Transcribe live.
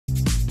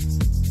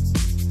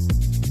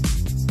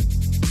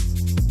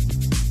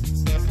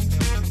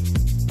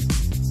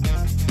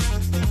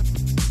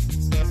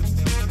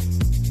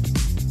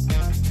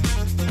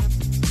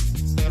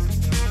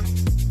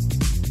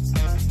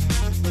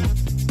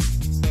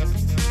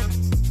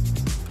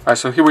Alright,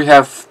 so here we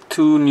have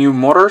two new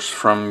motors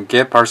from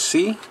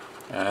GepRC.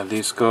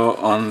 These go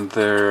on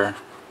their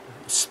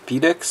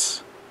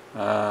Speedex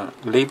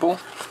label,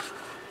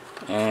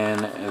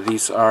 and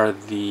these are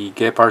the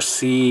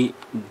GepRC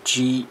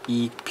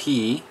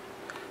GEP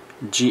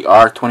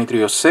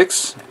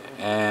GR2306,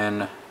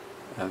 and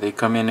they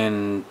come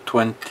in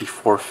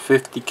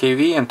 2450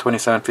 kV and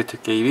 2750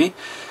 kV.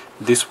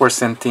 These were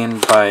sent in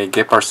by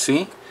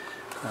GepRC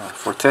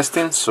for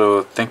testing,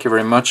 so thank you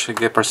very much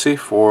GepRC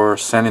for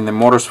sending the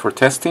motors for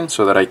testing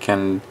so that I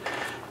can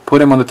put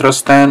them on the truss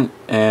stand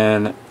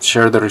and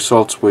share the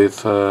results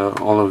with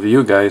all of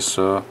you guys,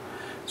 so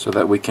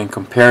that we can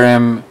compare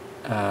them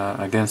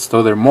against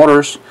other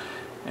motors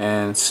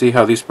and see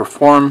how these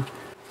perform.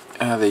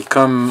 They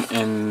come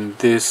in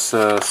this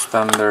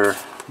standard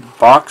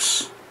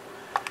box,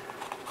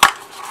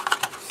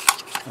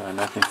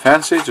 nothing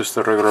fancy, just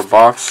a regular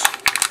box,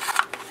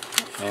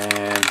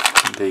 and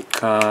they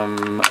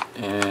come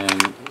in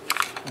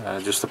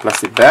just a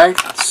plastic bag,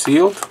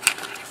 sealed,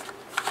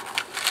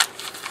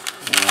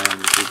 and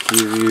they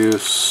give you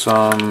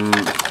some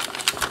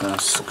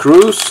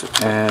screws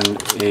and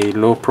a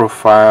low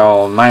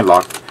profile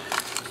nylock.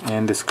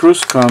 And the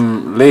screws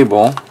come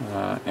labeled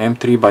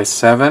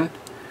M3x7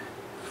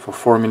 for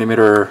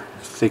 4mm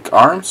thick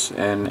arms,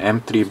 and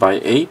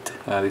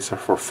M3x8, these are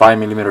for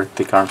 5mm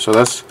thick arms. So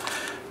that's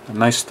a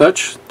nice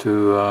touch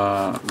to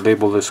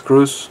label the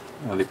screws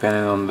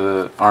depending on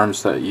the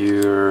arms that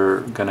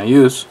you're gonna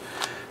use.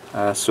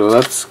 So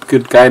that's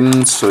good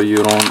guidance, so you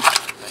don't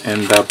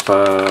end up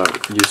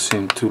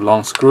using too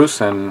long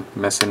screws and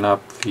messing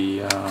up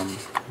the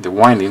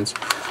windings.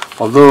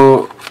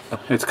 Although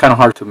it's kind of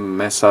hard to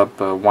mess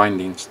up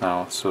windings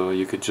now, so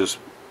you could just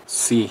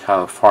see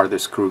how far the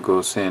screw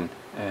goes in,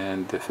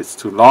 and if it's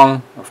too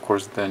long, of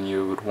course, then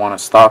you would want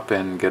to stop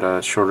and get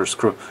a shorter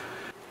screw.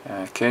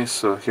 Okay,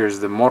 so here's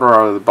the motor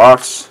out of the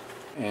box,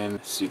 and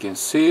as you can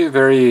see,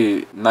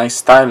 very nice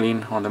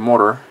styling on the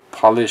motor.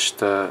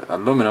 Polished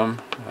aluminum,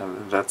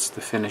 that's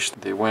the finish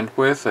they went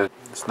with.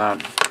 It's not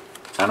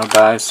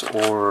anodized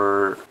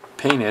or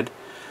painted,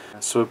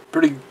 so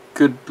pretty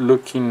good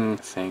looking, I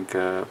think,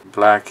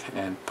 black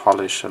and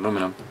polished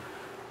aluminum.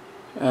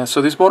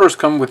 So these motors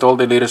come with all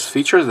the latest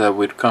features that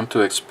we'd come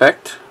to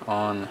expect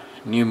on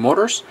new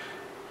motors.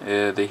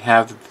 They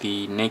have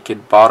the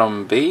naked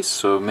bottom base,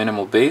 so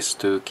minimal base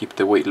to keep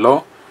the weight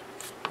low,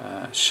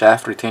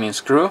 shaft retaining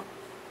screw,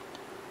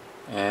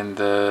 and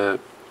a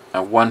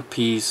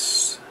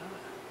one-piece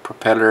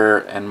propeller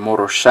and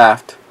motor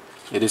shaft.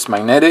 It is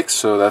magnetic,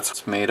 so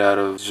that's made out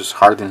of just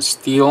hardened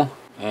steel,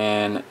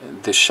 and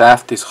the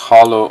shaft is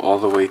hollow all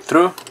the way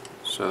through,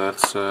 so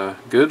that's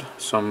good.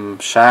 Some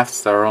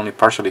shafts that are only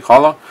partially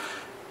hollow,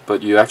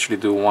 but you actually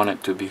do want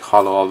it to be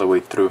hollow all the way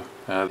through.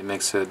 It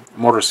makes it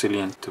more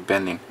resilient to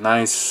bending.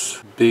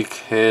 Nice big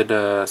head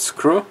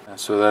screw,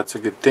 so that's a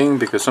good thing,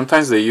 because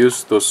sometimes they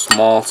use those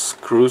small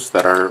screws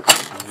that are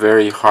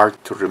very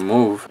hard to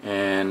remove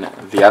and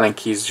the Allen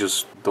keys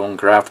just don't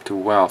grab too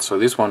well. So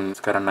this one's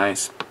got a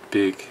nice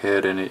big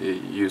head, and it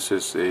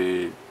uses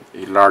a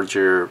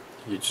larger,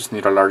 you just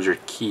need a larger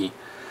key,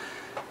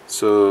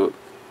 so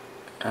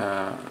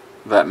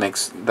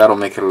that'll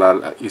make it a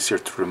lot easier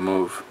to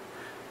remove.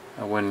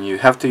 When you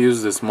have to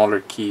use the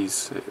smaller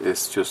keys,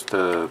 it's just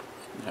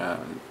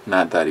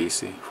not that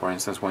easy. For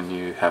instance, when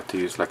you have to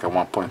use like a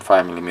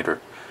 1.5mm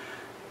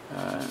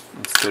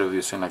instead of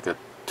using like a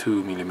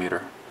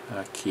 2mm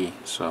key.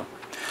 So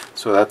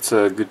that's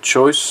a good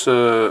choice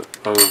of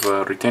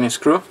retaining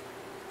screw.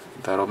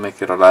 That'll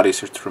make it a lot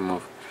easier to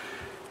remove.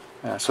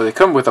 So they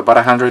come with about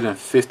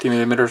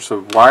 150mm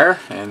of wire,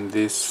 and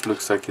this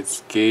looks like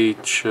it's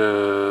gauge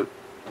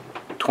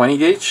 20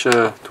 gauge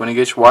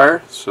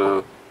wire.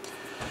 So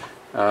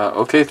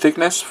okay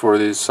thickness for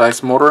this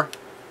size motor,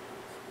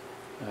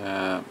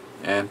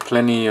 and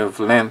plenty of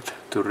length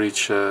to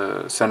reach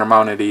center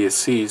mounted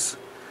ESCs.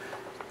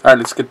 Alright,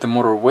 let's get the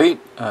motor weight,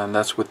 and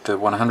that's with the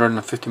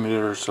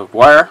 150mm of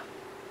wire.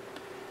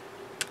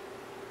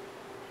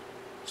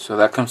 So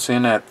that comes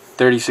in at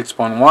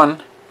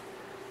 36.1.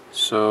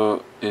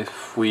 So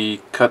if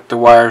we cut the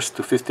wires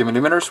to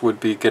 50mm, we'd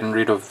be getting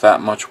rid of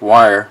that much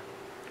wire.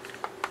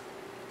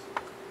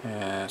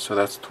 So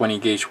that's 20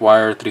 gauge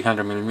wire,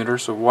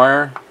 300mm of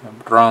wire,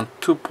 around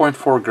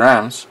 2.4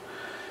 grams.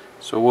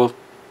 So we'll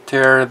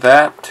tear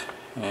that,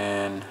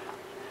 and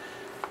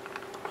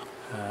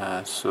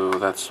so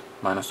that's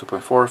minus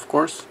 2.4, of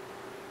course.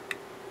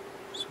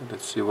 So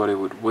let's see what it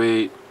would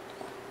weigh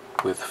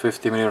with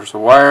 50mm of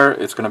wire.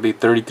 It's going to be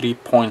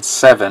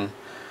 33.7.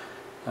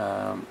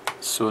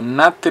 So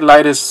not the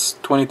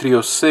lightest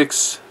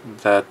 2306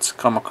 that's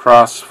come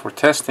across for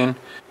testing,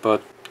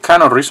 but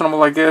kind of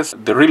reasonable, I guess.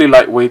 The really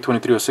lightweight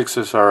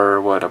 2306s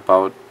are what,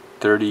 about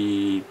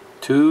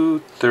 32,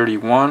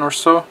 31 or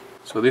so.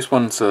 So this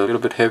one's a little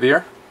bit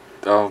heavier.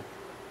 I'll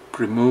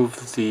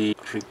remove the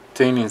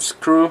retaining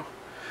screw.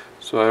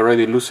 So I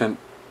already loosened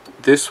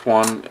this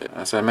one.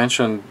 As I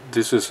mentioned,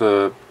 this is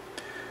a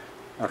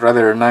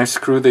rather nice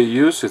screw they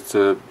use. It's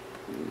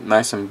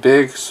nice and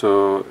big,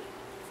 so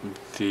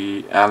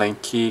the Allen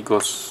key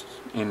goes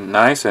in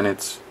nice, and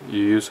you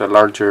use a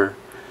larger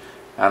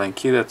Allen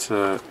key. That's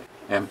a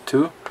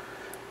M2.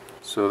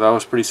 So that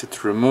was pretty easy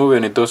to remove,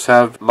 and it does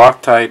have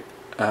Loctite,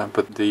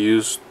 but they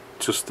use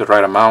just the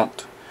right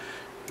amount.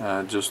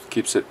 Just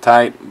keeps it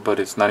tight, but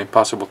it's not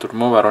impossible to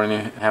remove. I don't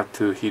even have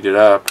to heat it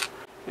up.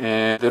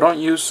 And they don't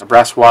use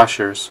brass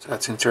washers.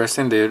 That's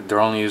interesting. They're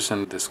only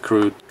using the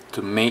screw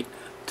to mate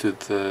to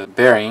the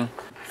bearing.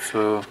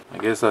 So I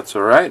guess that's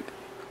alright.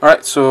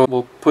 Alright, so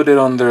we'll put it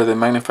under the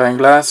magnifying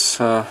glass,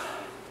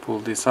 pull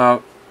this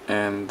out,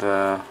 and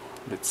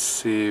let's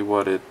see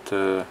what it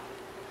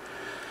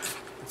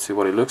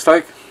looks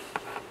like.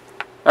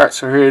 Alright,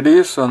 so here it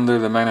is under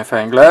the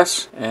magnifying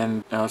glass,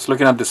 and I was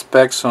looking at the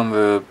specs on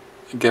the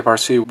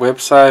GepRC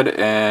website,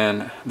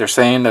 and they're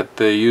saying that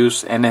they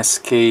use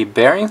NSK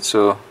bearings,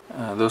 so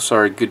those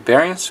are good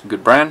bearings,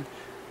 good brand,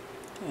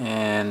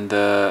 and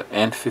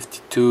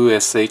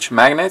N52SH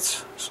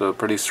magnets, so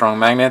pretty strong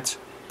magnets,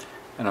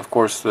 and of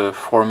course the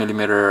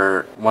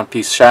 4mm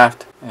one-piece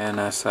shaft, and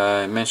as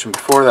I mentioned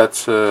before,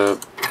 that's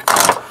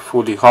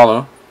fully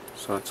hollow,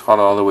 so it's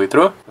hollow all the way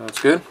through. That's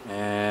good.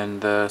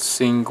 And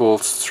single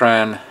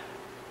strand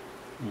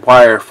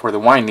wire for the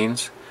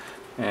windings,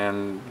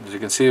 and as you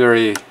can see,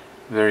 very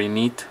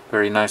neat,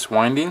 very nice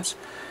windings.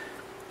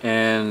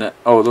 And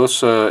oh,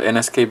 those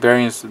NSK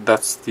bearings,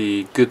 that's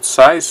the good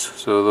size,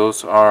 so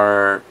those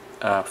are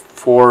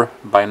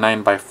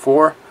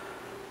 4x9x4,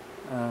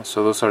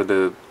 so those are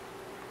the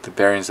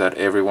bearings that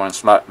everyone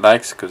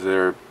likes, because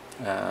they're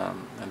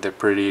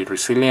pretty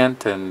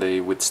resilient and they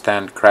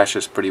withstand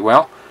crashes pretty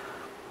well.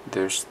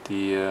 There's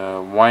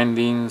the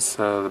windings,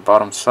 the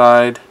bottom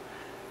side,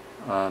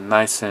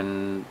 nice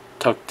and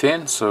tucked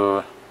in,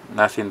 so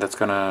nothing that's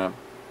gonna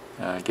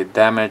get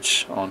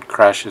damaged on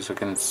crashes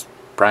against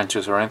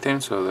branches or anything,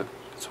 so that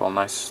it's all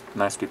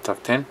nicely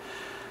tucked in.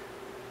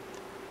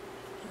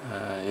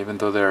 Even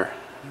though they're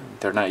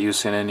not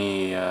using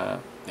any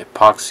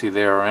epoxy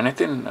there or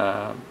anything,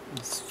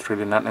 it's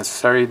really not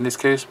necessary in this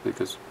case,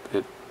 because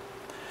it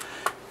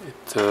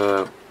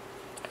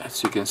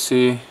as you can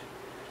see,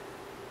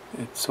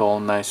 it's all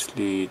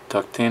nicely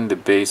tucked in. The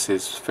base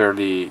is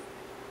fairly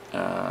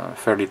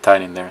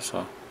tight in there,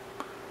 so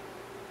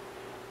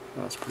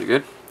that's pretty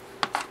good.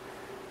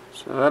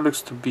 So that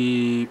looks to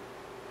be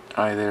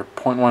either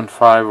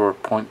 0.15 or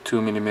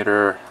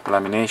 0.2mm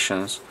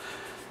laminations,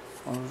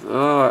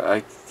 although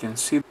I can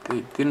see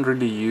they didn't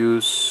really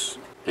use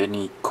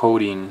any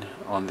coating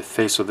on the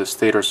face of the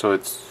stator, so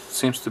it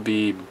seems to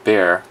be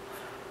bare.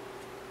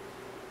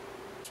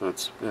 So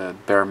it's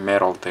bare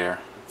metal there.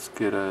 Let's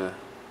get a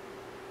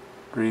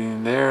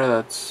reading there.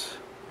 That's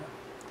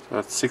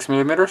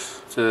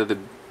 6mm. So the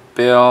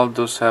bell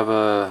does have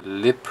a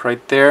lip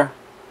right there,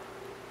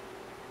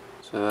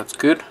 so that's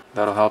good.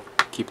 That'll help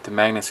keep the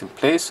magnets in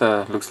place.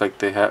 Looks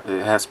like it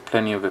has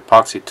plenty of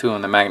epoxy too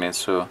on the magnets,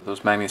 so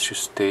those magnets should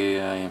stay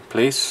in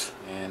place.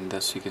 And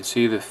as you can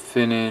see, the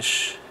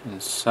finish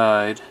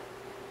inside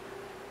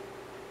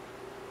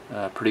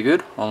pretty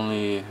good.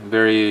 Only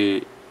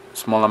very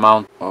small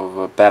amount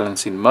of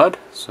balancing mud,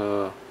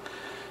 so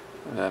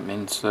that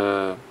means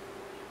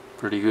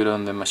pretty good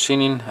on the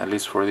machining, at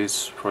least for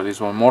this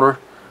one motor.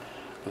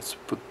 Let's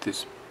put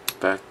this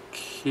back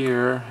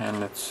here, and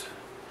let's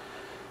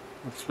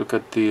look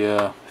at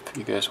the if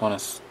you guys want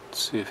to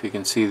see if you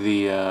can see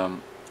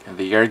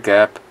the air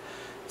gap.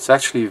 It's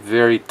actually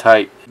very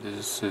tight.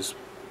 This is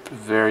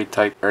very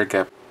tight air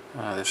gap.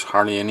 There's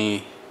hardly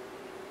any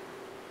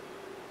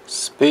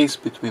space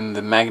between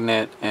the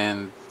magnet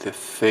and the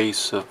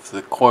face of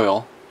the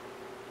coil,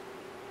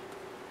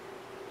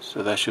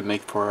 so that should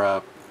make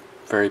for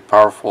very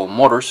powerful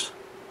motors.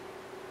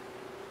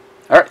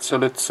 Alright, so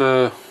let's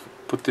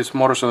put these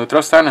motors on the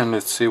thrust stand and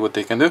let's see what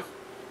they can do.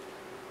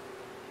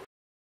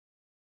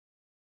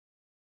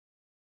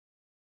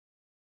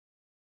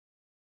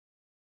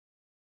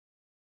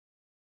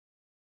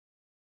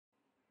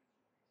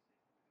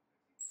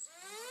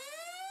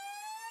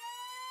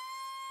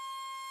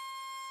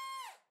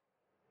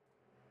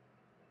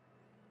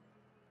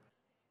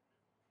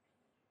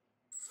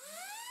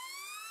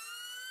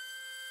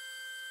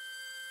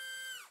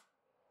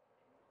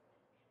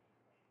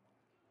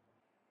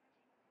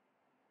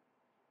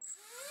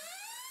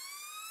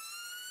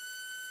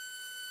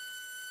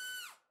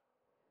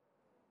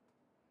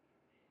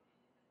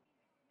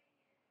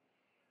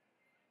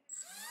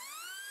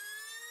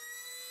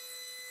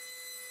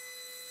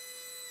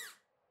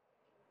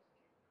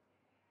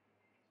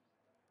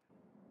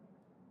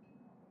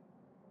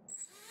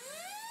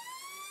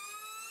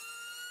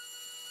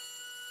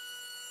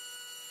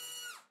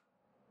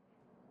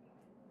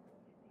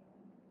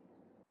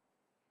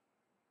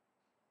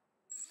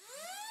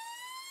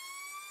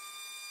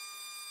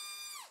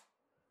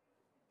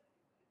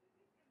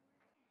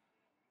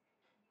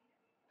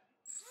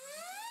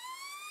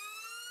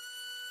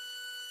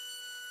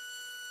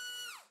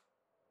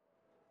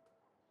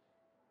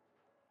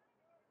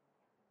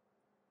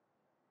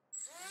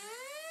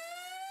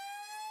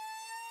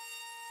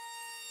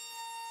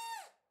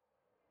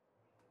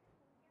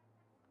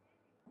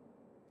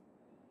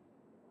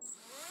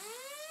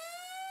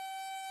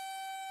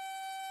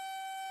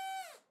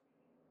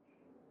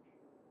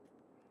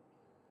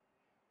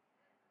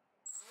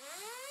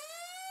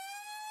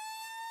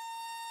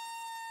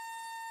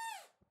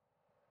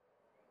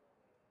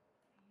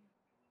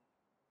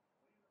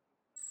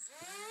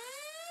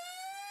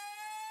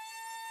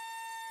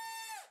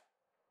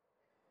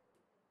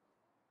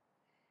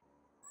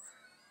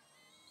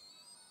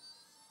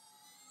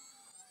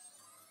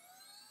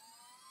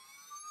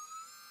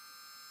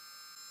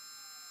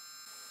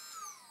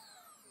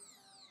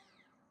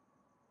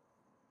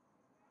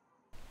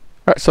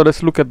 Alright, so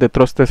let's look at the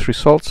thrust test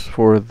results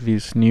for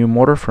this new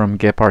motor from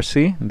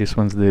GepRC. This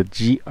one's the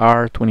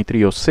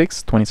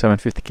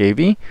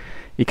GR2306-2750KV.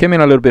 It came in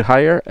a little bit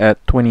higher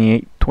at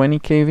 2820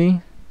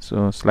 kV,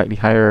 so slightly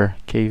higher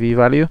kV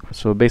value.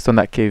 So based on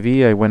that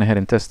kV, I went ahead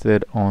and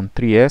tested on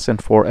 3S and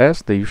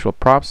 4S, the usual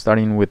props,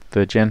 starting with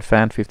the Gen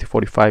Fan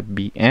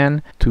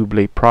 5045BN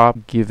 2-blade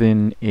prop,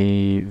 given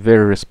a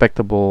very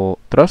respectable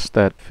thrust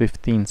at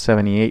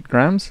 1578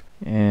 grams.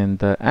 And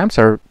the amps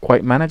are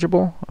quite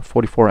manageable,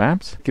 44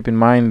 amps. Keep in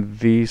mind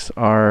these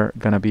are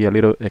gonna be a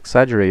little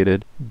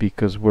exaggerated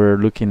because we're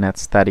looking at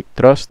static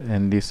thrust,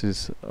 and this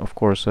is of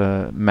course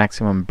a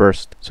maximum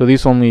burst. So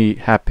these only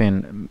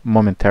happen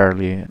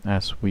momentarily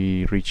as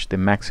we reach the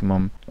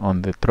maximum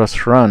on the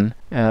thrust run.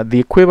 The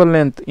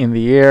equivalent in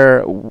the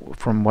air,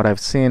 from what I've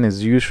seen,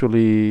 is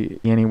usually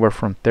anywhere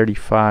from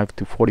 35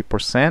 to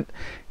 40%.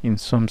 In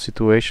some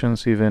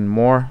situations even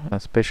more,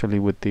 especially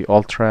with the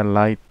ultra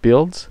light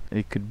builds.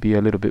 It could be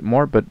a little bit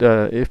more, but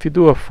if you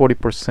do a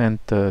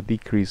 40%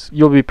 decrease,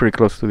 you'll be pretty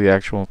close to the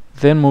actual.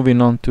 Then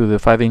moving on to the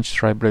 5-inch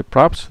tri-blade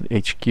props,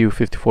 HQ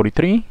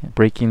 5043,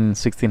 breaking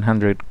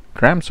 1600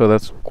 grams, so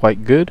that's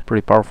quite good,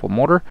 pretty powerful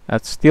motor.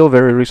 That's still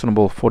very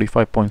reasonable,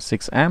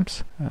 45.6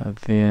 amps.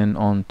 Then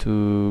on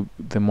to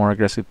the more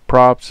aggressive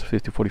props,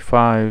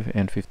 5045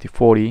 and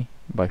 5040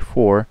 by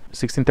 4,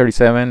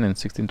 1637 and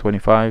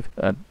 1625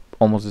 at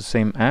almost the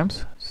same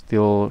amps,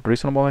 still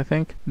reasonable I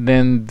think.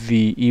 Then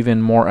the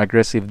even more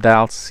aggressive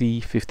dial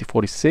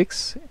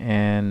C5046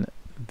 and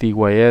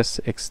DYS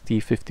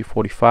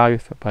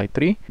XT5045 by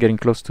 3, getting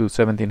close to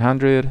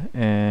 1700,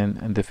 and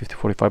the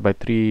 5045 by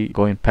 3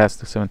 going past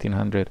the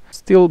 1700.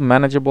 Still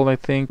manageable I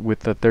think.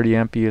 With the 30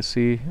 amp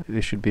ESC they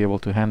should be able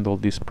to handle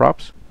these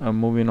props.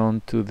 Moving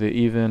on to the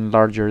even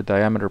larger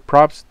diameter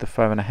props, the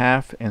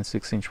 5.5 and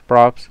 6-inch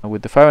props.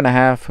 With the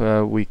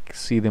 5.5 we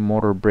see the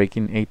motor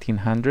breaking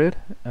 1800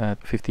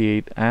 at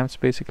 58 amps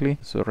basically.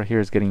 So right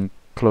here is getting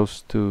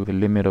close to the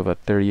limit of a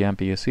 30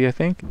 amp ESC I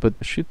think, but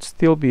should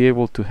still be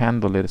able to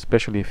handle it,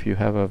 especially if you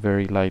have a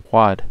very light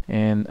quad.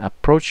 And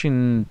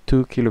approaching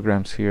 2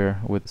 kilograms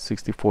here with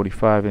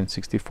 6045 and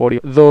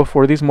 6040, though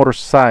for this motor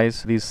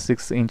size this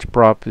 6-inch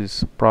prop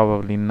is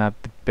probably not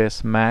the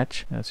best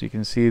match. As you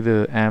can see,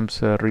 the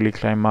amps really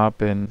climb up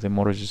and the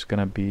motor is just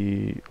gonna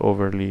be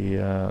overly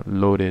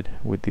loaded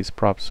with these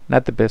props.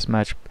 Not the best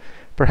match.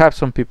 Perhaps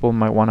some people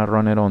might want to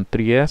run it on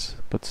 3S,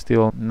 but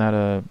still not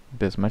a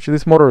best match.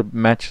 This motor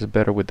matches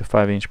better with the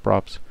 5-inch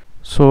props.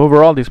 So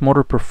overall this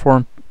motor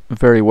performed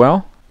very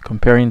well.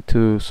 Comparing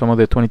to some of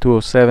the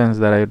 2207s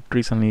that I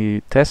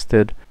recently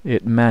tested,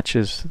 it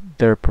matches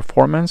their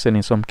performance, and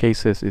in some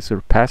cases it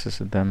surpasses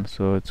them.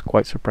 So it's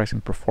quite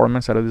surprising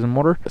performance out of this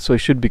motor. So it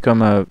should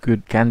become a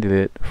good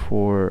candidate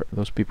for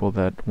those people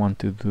that want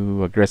to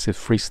do aggressive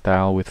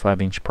freestyle with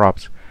 5-inch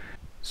props.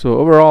 So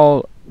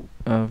overall,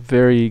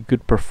 very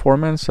good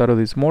performance out of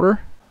this motor,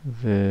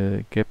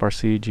 the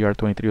GepRC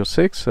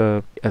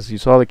GR2306. As you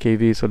saw, the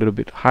kV is a little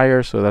bit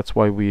higher, so that's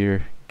why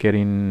we're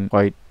getting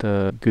quite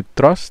good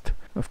thrust.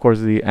 Of course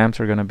the amps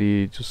are gonna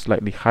be just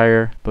slightly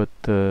higher, but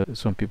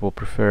some people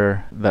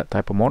prefer that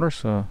type of motor,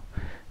 so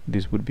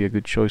this would be a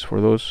good choice for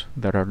those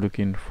that are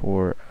looking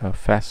for a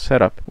fast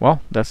setup.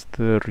 Well, that's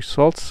the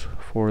results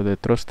for the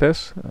thrust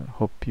test.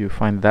 Hope you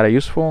find the data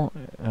useful.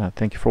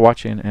 Thank you for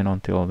watching, and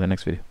until the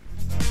next video.